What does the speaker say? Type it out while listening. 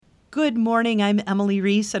Good morning. I'm Emily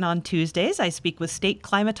Reese, and on Tuesdays I speak with state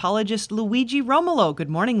climatologist Luigi Romolo. Good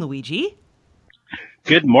morning, Luigi.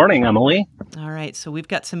 Good morning, Emily. All right, so we've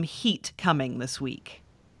got some heat coming this week.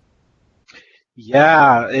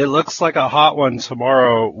 Yeah, it looks like a hot one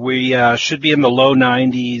tomorrow. We should be in the low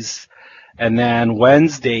 90s, and then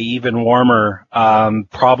Wednesday even warmer,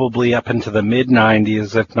 probably up into the mid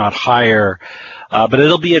 90s, if not higher. But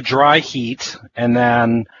it'll be a dry heat, and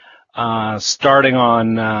then starting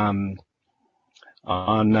on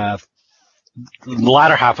the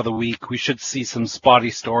latter half of the week, we should see some spotty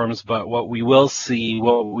storms. But what we will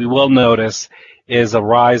notice, is a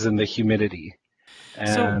rise in the humidity.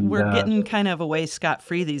 So And we're getting kind of away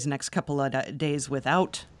scot-free these next couple of days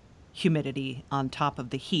without humidity on top of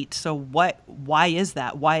the heat. So why is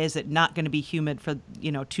that? Why is it not going to be humid for,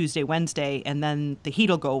 Tuesday, Wednesday, and then the heat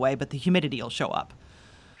will go away, but the humidity will show up?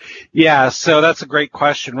 Yeah, so that's a great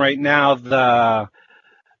question. Right now, the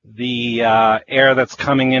air that's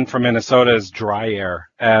coming in from Minnesota is dry air,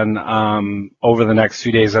 and over the next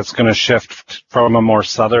few days, that's going to shift from a more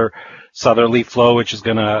southerly flow, which is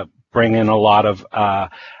going to bring in a lot of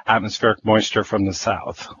atmospheric moisture from the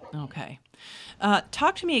south. Okay.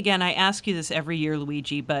 Talk to me again. I ask you this every year,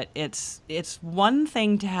 Luigi, but it's one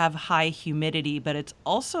thing to have high humidity, but it's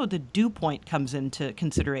also the dew point comes into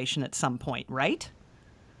consideration at some point, right?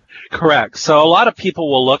 Correct. So a lot of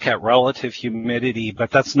people will look at relative humidity,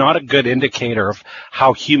 but that's not a good indicator of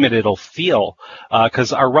how humid it'll feel,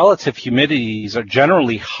 because our relative humidities are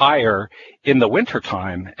generally higher in the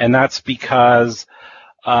wintertime, and that's because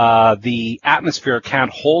the atmosphere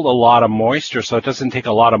can't hold a lot of moisture, so it doesn't take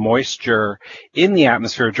a lot of moisture in the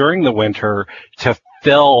atmosphere during the winter to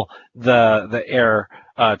fill the air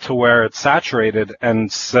to where it's saturated.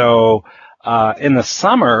 And so in the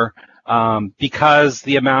summer, because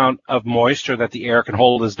the amount of moisture that the air can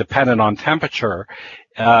hold is dependent on temperature,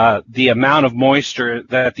 the amount of moisture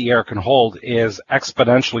that the air can hold is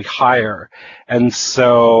exponentially higher. And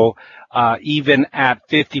so even at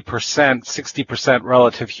 50%, 60%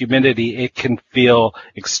 relative humidity, it can feel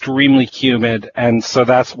extremely humid. And so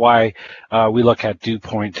that's why we look at dew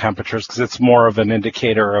point temperatures, because it's more of an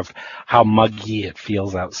indicator of how muggy it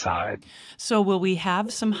feels outside. So will we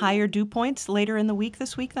have some higher dew points later in the week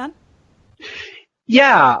this week then?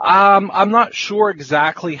 Yeah, I'm not sure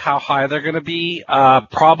exactly how high they're going to be.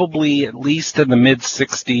 Probably at least in the mid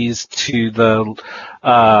 60s to the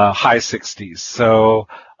high 60s. So,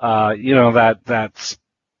 that's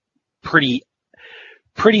pretty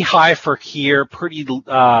high for here, pretty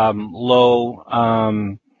low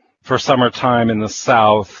for summertime in the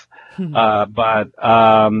south. But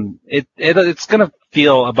it's going to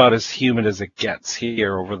feel about as humid as it gets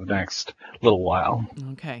here over the next little while.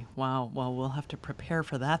 Okay. Wow. Well, we'll have to prepare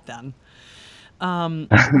for that then.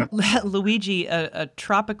 Luigi, a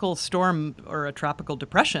tropical storm or a tropical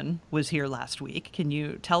depression was here last week. Can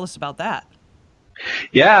you tell us about that?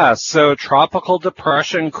 Yeah, so Tropical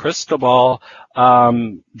Depression Cristobal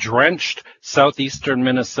drenched southeastern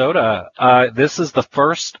Minnesota. This is the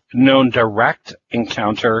first known direct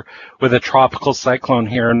encounter with a tropical cyclone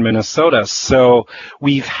here in Minnesota. So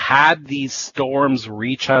we've had these storms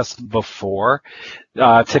reach us before.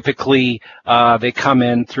 Typically, they come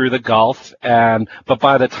in through the Gulf, but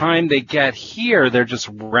by the time they get here, they're just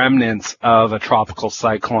remnants of a tropical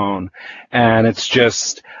cyclone, and it's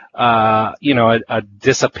just a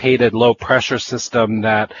dissipated low pressure system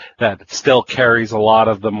that still carries a lot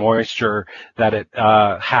of the moisture that it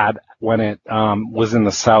had when it was in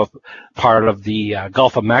the south part of the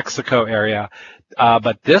Gulf of Mexico area.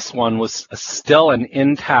 But this one was still an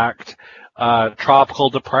intact tropical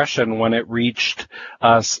depression when it reached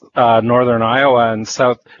northern Iowa and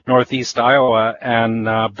northeast Iowa,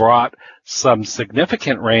 and brought some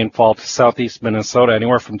significant rainfall to southeast Minnesota,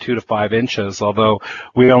 anywhere from 2 to 5 inches, although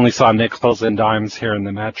we only saw nickels and dimes here in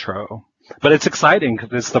the metro. But it's exciting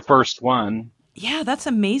because it's the first one. Yeah, that's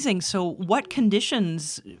amazing. So what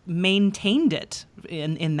conditions maintained it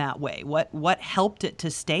in that way? What helped it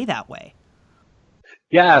to stay that way?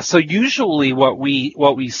 Yeah, so usually what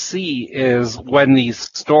we see is when these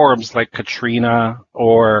storms like Katrina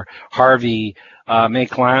or Harvey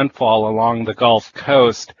make landfall along the Gulf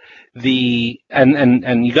Coast,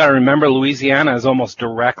 and you got to remember, Louisiana is almost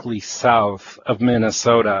directly south of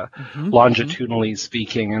Minnesota, longitudinally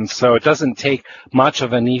speaking, and so it doesn't take much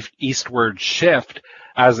of an eastward shift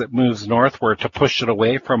as it moves northward to push it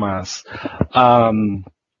away from us.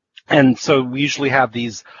 And so we usually have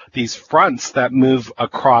these fronts that move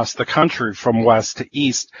across the country from west to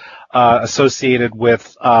east, associated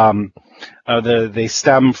with they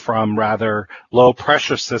stem from rather low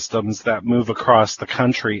pressure systems that move across the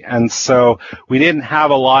country. And so we didn't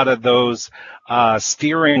have a lot of those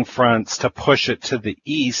steering fronts to push it to the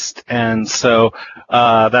east. And so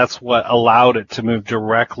that's what allowed it to move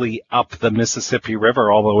directly up the Mississippi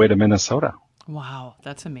River all the way to Minnesota. Wow,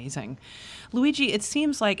 that's amazing. Luigi, it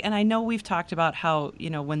seems like, and I know we've talked about how,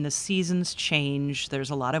 when the seasons change, there's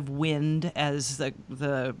a lot of wind as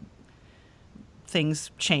the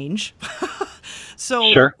things change.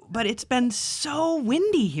 So, Sure. But it's been so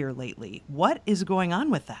windy here lately. What is going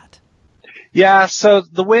on with that? Yeah, so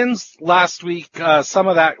the winds last week, some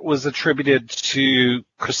of that was attributed to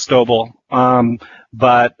Cristobal,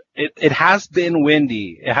 but it has been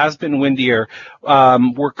windy. It has been windier.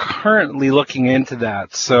 We're currently looking into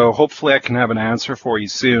that, so hopefully I can have an answer for you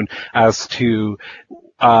soon as to,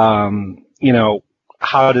 how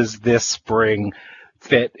does this spring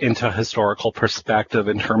fit into a historical perspective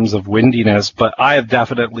in terms of windiness, but I have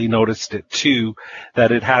definitely noticed it too,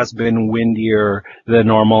 that it has been windier than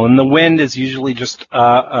normal. And the wind is usually just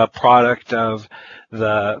a product of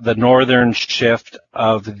the northern shift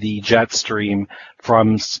of the jet stream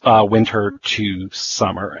from winter to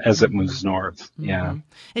summer as it moves north. Mm-hmm. Yeah.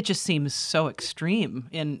 It just seems so extreme.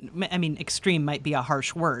 Extreme might be a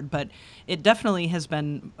harsh word, but it definitely has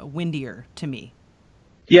been windier to me.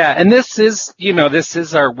 Yeah, and this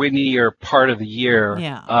is our windier part of the year.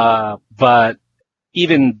 Yeah. But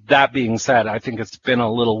even that being said, I think it's been a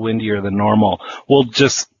little windier than normal.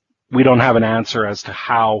 We don't have an answer as to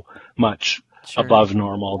how much above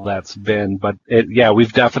normal that's been, but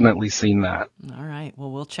we've definitely seen that. All right.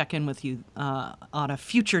 Well, we'll check in with you on a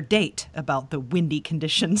future date about the windy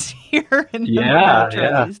conditions here in the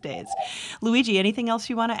metro these days. Luigi, anything else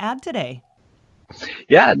you want to add today?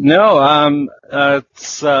 Yeah, no,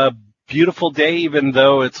 it's a beautiful day, even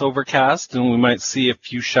though it's overcast, and we might see a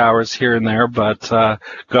few showers here and there, but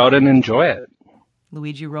go out and enjoy it.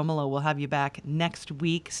 Luigi Romolo, we'll have you back next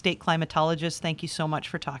week. State climatologist, thank you so much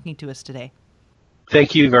for talking to us today.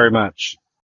 Thank you very much.